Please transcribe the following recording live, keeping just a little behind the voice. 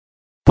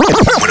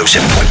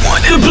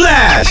107.1. The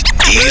Blast.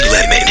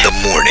 D.Lemon in the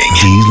morning.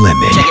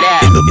 D.Lemon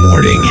in the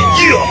morning.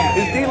 Yeah.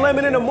 It's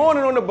D.Lemon in the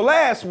morning on the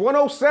Blast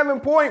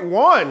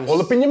 107.1.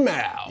 All up in your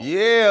mouth.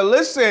 Yeah,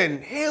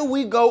 listen, here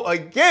we go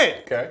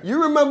again. Okay.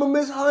 You remember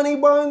Miss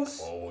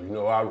Honeybunz? Oh, you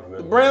know I remember.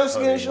 The brown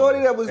skin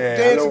shorty that was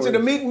dancing to the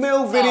Meek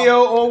Mill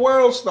video on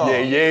World Star.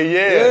 Yeah.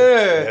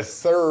 Yes,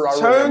 sir.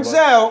 Turns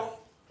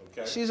out,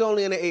 she's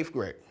only in the 8th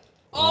grade.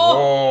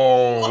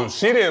 Oh,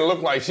 she didn't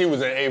look like she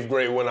was in 8th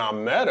grade when I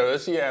met her.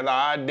 She had the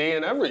ID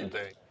and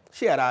everything.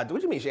 She had ID. What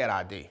do you mean she had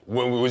ID?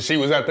 When she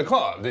was at the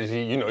club. Did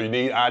she, you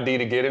need ID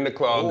to get in the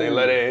club. Ooh. They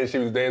let her in. She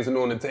was dancing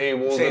on the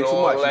tables and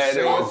all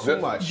that.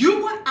 Too much.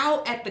 You were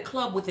out at the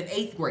club with an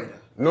 8th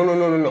grader. No.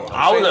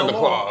 I was at the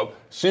club.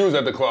 She was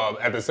at the club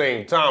at the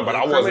same time, but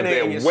I wasn't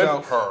there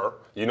with her.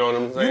 You know what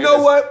I'm saying? You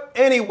know what?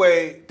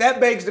 Anyway,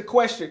 that begs the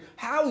question,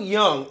 how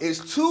young is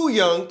too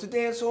young to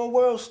dance on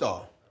World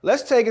Star?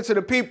 Let's take it to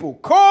the people.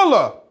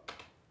 Caller,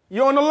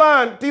 you on the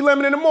line,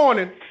 D.Lemon in the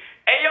morning.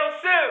 Hey, yo,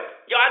 Sim.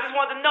 Yo, I just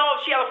wanted to know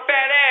if she had a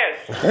fat ass.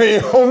 Hey,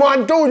 yo, my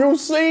dude, you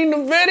seen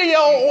the video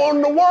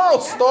on the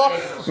World Star.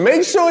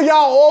 Make sure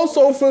y'all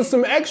also, for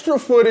some extra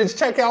footage,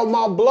 check out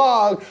my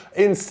blog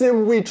in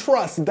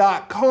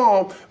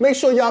simwetrust.com. Make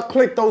sure y'all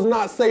click those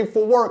not safe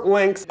for work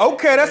links.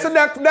 Okay, that's the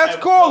next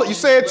caller. You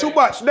said too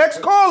much. Next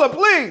caller,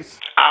 please.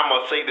 I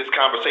must say this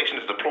conversation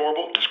is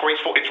deplorable,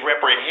 disgraceful, it's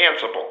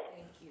reprehensible.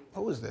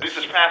 Who is this? This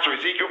is Pastor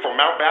Ezekiel from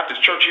Mount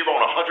Baptist Church here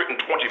on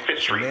 125th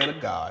Street. Man of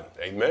God.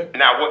 Amen.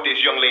 Now, what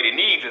this young lady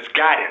needs is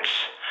guidance.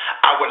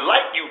 I would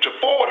like you to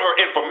forward her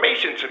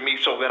information to me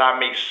so that I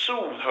may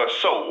soothe her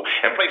soul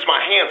and place my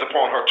hands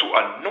upon her to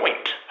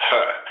anoint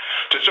her,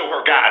 to show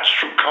her God's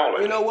true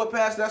calling. You know what,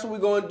 Pastor? That's what we're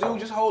going to do.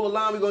 Just hold the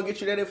line. We're going to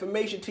get you that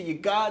information to your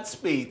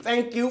Godspeed.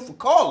 Thank you for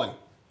calling.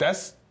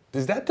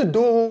 Is that the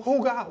dude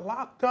who got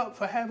locked up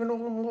for having all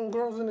them little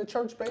girls in the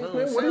church basement?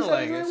 It sounds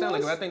like it.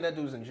 I think that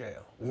dude's in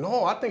jail.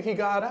 No, I think he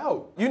got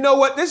out. You know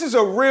what? This is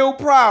a real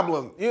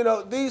problem. You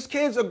know, these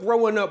kids are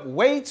growing up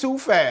way too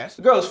fast.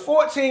 The girl's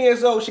 14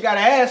 years old. She got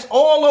her ass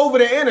all over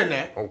the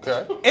internet.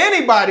 Okay.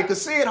 Anybody could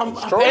see it. Her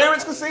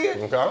parents could see it.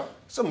 Okay.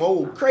 Some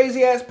old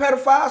crazy ass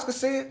pedophiles could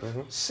see it.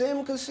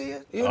 Sim could see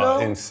it. You know?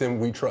 And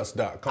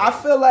simwetrust.com. I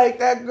feel like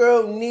that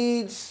girl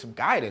needs some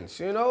guidance.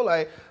 You know,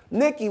 like.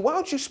 Nikki, why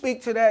don't you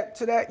speak to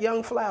that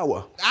young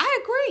flower? I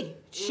agree.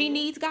 She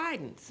needs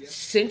guidance. Yeah.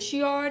 Since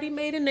she already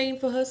made a name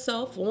for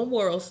herself on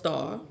World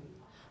Star,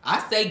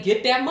 I say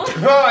get that money.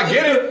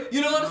 Get it.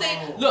 You know what I'm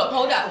saying? Look,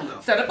 hold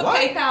up. Set up a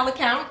PayPal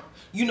account.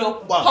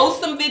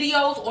 Post some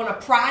videos on a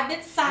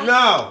private site.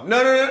 No.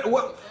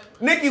 What?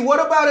 Nikki,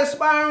 what about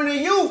inspiring the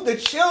youth? The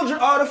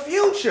children are the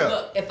future.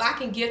 Look, if I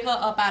can get her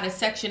up out of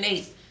Section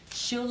 8,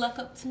 she'll look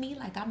up to me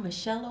like I'm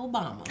Michelle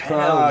Obama.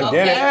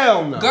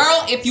 Hell no.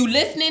 Girl, if you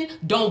listening,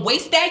 don't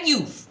waste that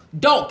youth.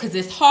 Don't, because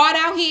it's hard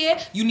out here.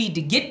 You need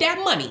to get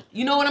that money.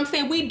 You know what I'm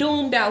saying? We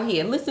doomed out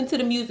here. Listen to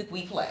the music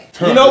we play.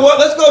 You know what?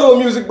 Let's go to a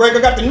music break. I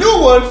got the new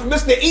one from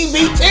Mr.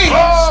 EBT.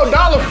 Oh,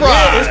 Dollar Fries.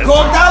 Yeah, it's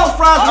called Dollar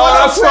Fries. Oh,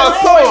 that's my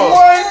song.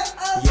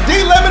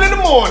 D.Lemon in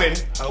the morning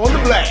on the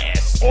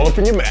Blast. All up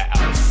in your mouth.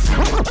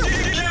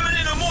 D.Lemon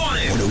in the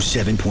morning.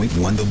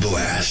 107.1 The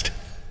Blast.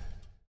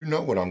 You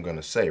know what I'm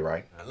gonna say,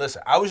 right? Now,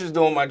 listen, I was just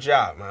doing my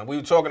job, man. We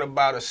were talking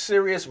about a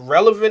serious,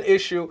 relevant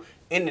issue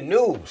in the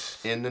news.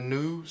 In the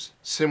news,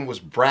 Sim was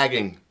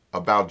bragging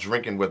about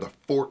drinking with a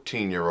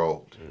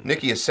 14-year-old.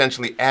 Nicky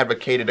essentially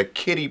advocated a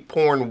kiddie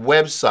porn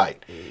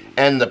website.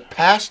 And the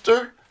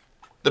pastor?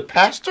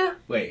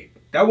 Wait,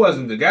 that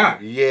wasn't the guy.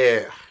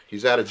 Yeah,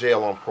 he's out of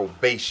jail on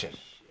probation.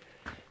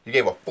 He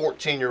gave a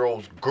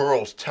 14-year-old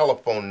girl's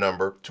telephone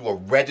number to a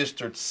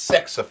registered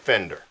sex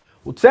offender.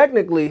 Well,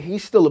 technically,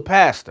 he's still a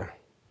pastor.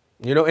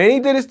 You know, and he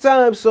did his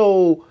time,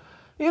 so,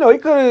 you know, he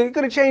could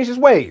have changed his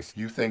ways.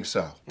 You think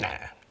so? Nah.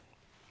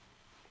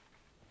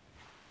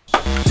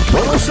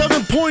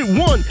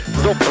 107.1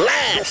 The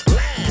Blast.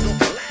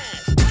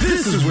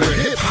 This is where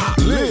hip hop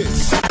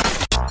lives.